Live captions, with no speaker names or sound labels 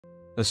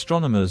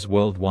Astronomers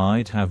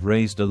worldwide have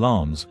raised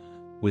alarms,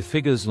 with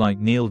figures like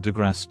Neil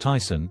deGrasse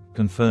Tyson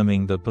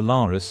confirming that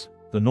Polaris,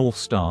 the North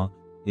Star,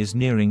 is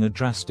nearing a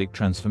drastic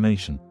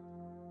transformation.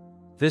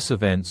 This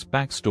event's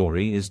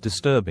backstory is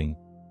disturbing,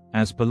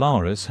 as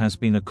Polaris has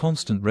been a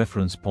constant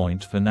reference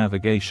point for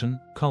navigation,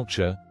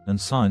 culture, and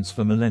science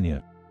for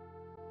millennia.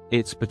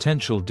 Its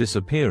potential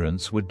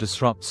disappearance would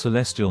disrupt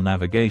celestial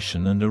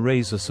navigation and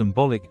erase a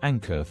symbolic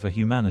anchor for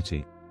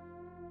humanity.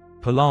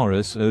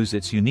 Polaris owes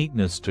its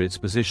uniqueness to its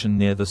position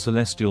near the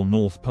celestial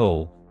North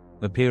Pole,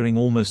 appearing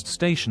almost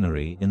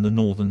stationary in the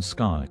northern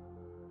sky.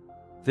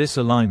 This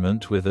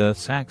alignment with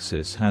Earth's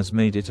axis has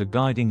made it a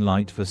guiding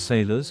light for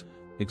sailors,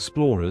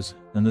 explorers,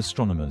 and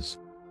astronomers.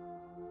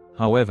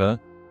 However,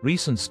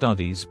 recent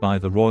studies by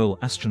the Royal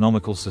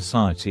Astronomical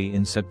Society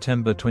in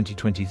September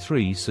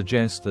 2023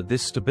 suggest that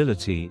this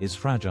stability is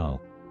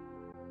fragile.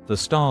 The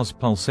star's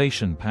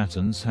pulsation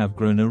patterns have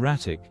grown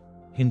erratic,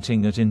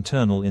 hinting at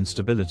internal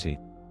instability.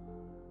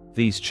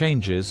 These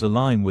changes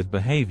align with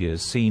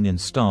behaviors seen in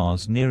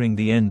stars nearing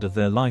the end of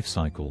their life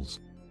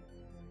cycles.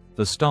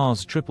 The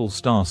star's triple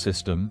star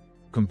system,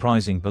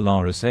 comprising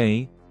Polaris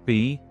A,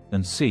 B,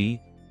 and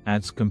C,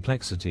 adds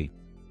complexity.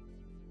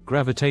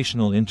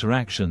 Gravitational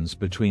interactions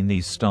between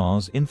these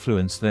stars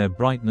influence their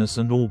brightness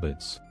and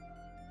orbits.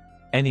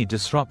 Any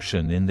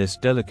disruption in this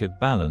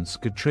delicate balance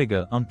could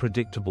trigger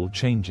unpredictable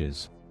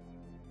changes.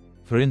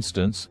 For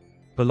instance,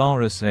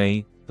 Polaris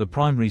A, the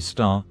primary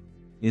star,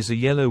 is a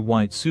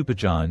yellow-white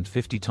supergiant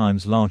 50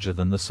 times larger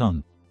than the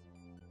Sun.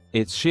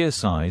 Its sheer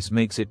size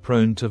makes it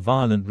prone to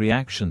violent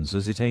reactions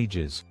as it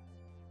ages.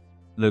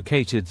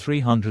 Located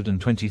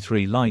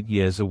 323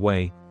 light-years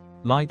away,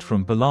 light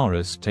from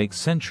Polaris takes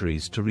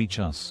centuries to reach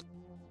us.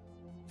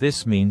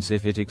 This means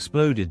if it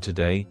exploded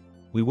today,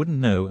 we wouldn't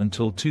know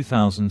until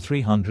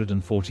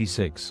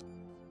 2346.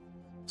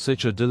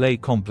 Such a delay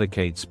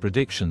complicates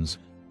predictions,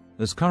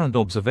 as current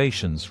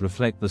observations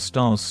reflect the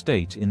star's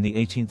state in the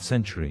 18th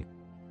century.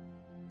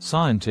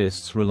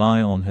 Scientists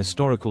rely on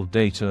historical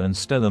data and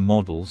stellar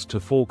models to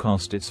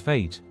forecast its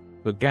fate,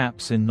 but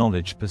gaps in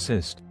knowledge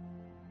persist.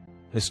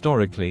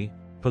 Historically,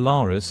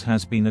 Polaris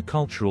has been a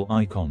cultural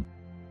icon.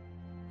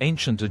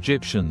 Ancient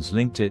Egyptians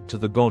linked it to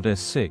the goddess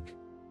Sik,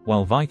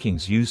 while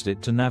Vikings used it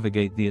to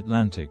navigate the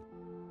Atlantic.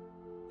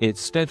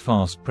 Its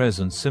steadfast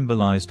presence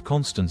symbolized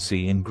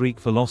constancy in Greek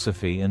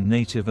philosophy and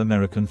Native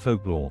American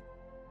folklore.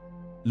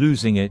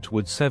 Losing it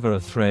would sever a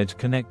thread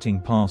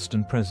connecting past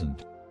and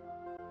present.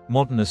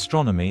 Modern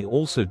astronomy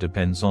also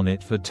depends on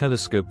it for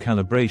telescope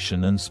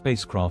calibration and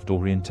spacecraft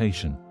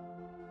orientation.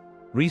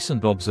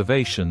 Recent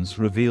observations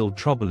revealed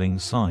troubling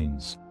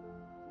signs.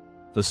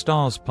 The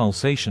star's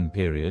pulsation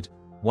period,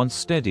 once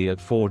steady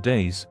at 4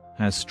 days,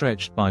 has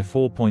stretched by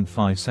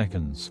 4.5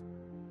 seconds.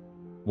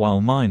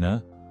 While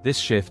minor, this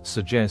shift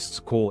suggests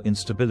core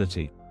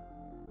instability.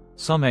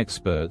 Some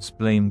experts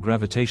blame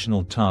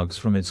gravitational tugs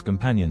from its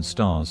companion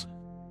stars,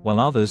 while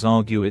others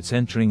argue it's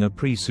entering a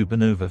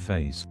pre-supernova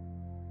phase.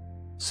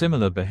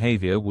 Similar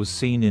behavior was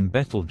seen in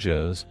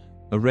Betelgeuse,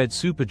 a red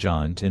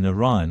supergiant in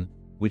Orion,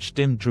 which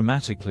dimmed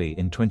dramatically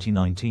in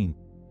 2019.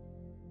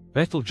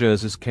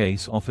 Betelgeuse's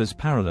case offers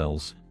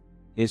parallels.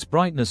 Its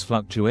brightness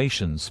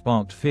fluctuations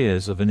sparked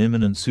fears of an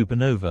imminent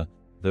supernova,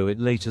 though it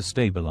later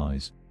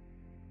stabilized.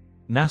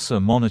 NASA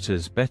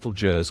monitors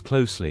Betelgeuse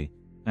closely,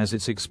 as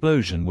its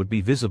explosion would be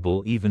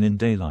visible even in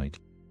daylight.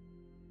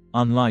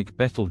 Unlike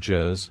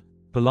Betelgeuse,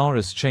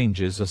 Polaris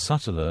changes are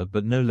subtler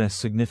but no less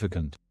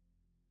significant.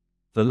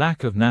 The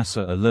lack of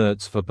NASA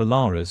alerts for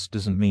Polaris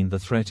doesn't mean the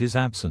threat is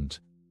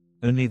absent,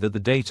 only that the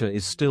data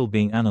is still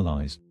being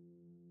analyzed.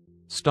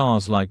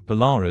 Stars like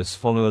Polaris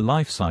follow a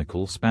life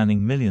cycle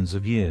spanning millions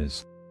of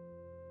years.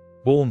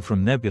 Born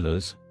from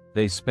nebulas,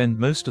 they spend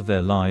most of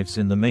their lives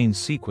in the main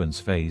sequence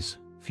phase,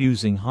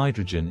 fusing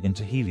hydrogen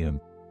into helium.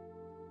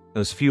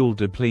 As fuel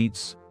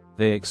depletes,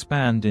 they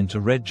expand into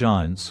red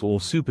giants or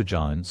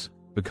supergiants,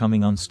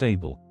 becoming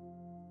unstable.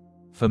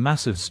 For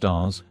massive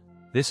stars,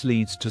 this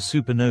leads to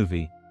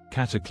supernovae,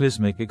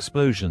 cataclysmic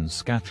explosions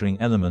scattering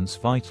elements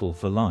vital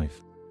for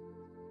life.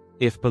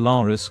 If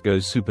Polaris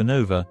goes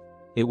supernova,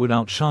 it would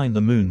outshine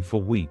the Moon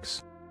for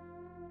weeks.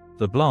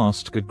 The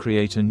blast could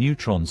create a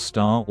neutron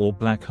star or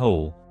black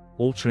hole,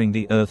 altering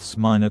the Earth's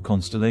minor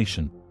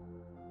constellation.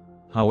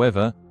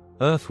 However,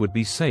 Earth would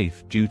be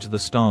safe due to the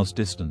star's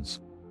distance.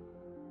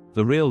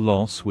 The real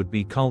loss would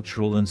be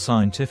cultural and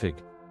scientific,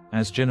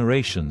 as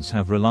generations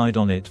have relied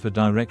on it for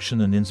direction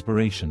and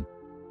inspiration.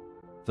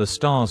 The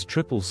star's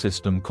triple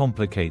system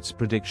complicates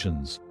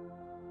predictions.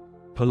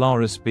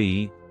 Polaris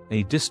B,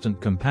 a distant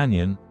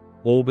companion,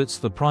 orbits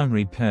the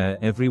primary pair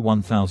every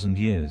 1,000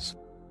 years.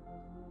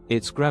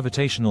 Its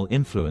gravitational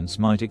influence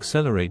might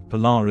accelerate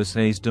Polaris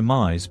A's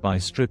demise by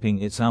stripping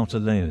its outer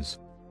layers.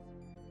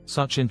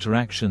 Such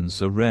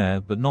interactions are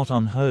rare but not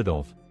unheard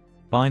of.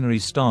 Binary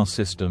star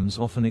systems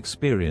often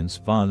experience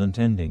violent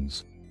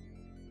endings.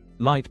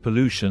 Light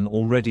pollution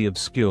already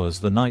obscures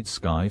the night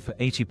sky for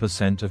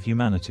 80% of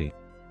humanity.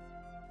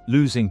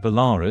 Losing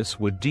Polaris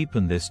would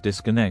deepen this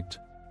disconnect,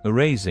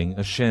 erasing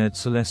a shared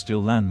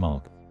celestial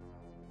landmark.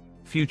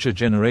 Future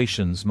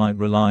generations might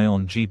rely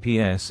on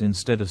GPS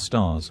instead of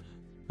stars,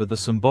 but the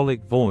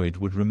symbolic void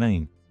would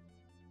remain.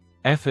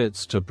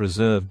 Efforts to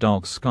preserve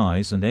dark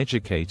skies and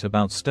educate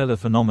about stellar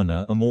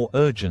phenomena are more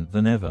urgent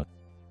than ever.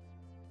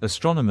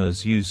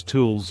 Astronomers use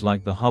tools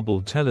like the Hubble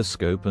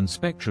telescope and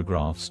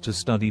spectrographs to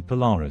study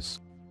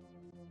Polaris.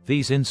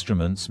 These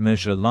instruments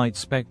measure light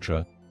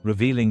spectra,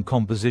 revealing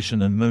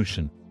composition and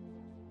motion.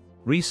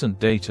 Recent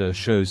data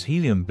shows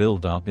helium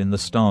buildup in the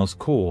star's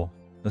core,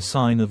 a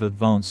sign of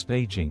advanced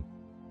aging.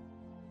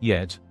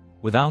 Yet,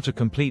 without a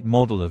complete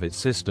model of its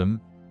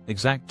system,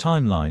 exact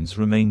timelines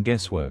remain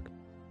guesswork.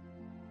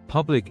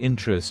 Public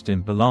interest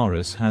in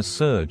Polaris has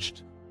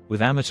surged,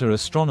 with amateur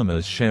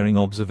astronomers sharing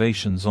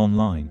observations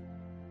online.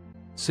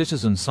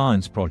 Citizen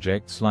science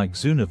projects like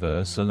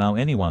Zooniverse allow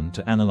anyone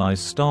to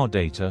analyze star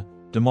data,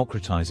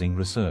 democratizing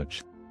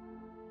research.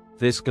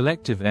 This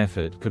collective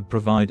effort could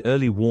provide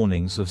early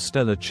warnings of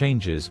stellar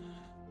changes,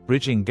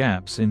 bridging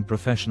gaps in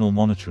professional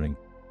monitoring.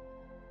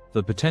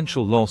 The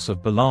potential loss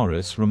of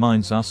Polaris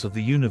reminds us of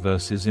the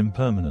universe's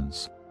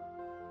impermanence.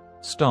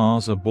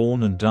 Stars are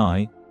born and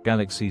die,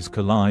 galaxies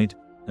collide,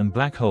 and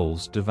black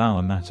holes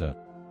devour matter.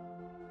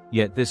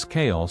 Yet this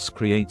chaos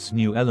creates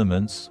new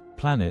elements,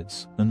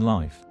 planets, and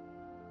life.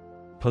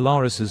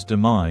 Polaris's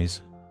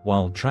demise,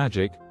 while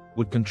tragic,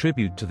 would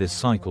contribute to this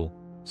cycle,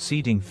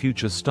 seeding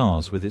future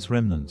stars with its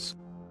remnants.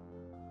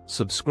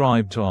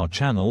 Subscribe to our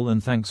channel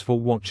and thanks for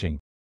watching.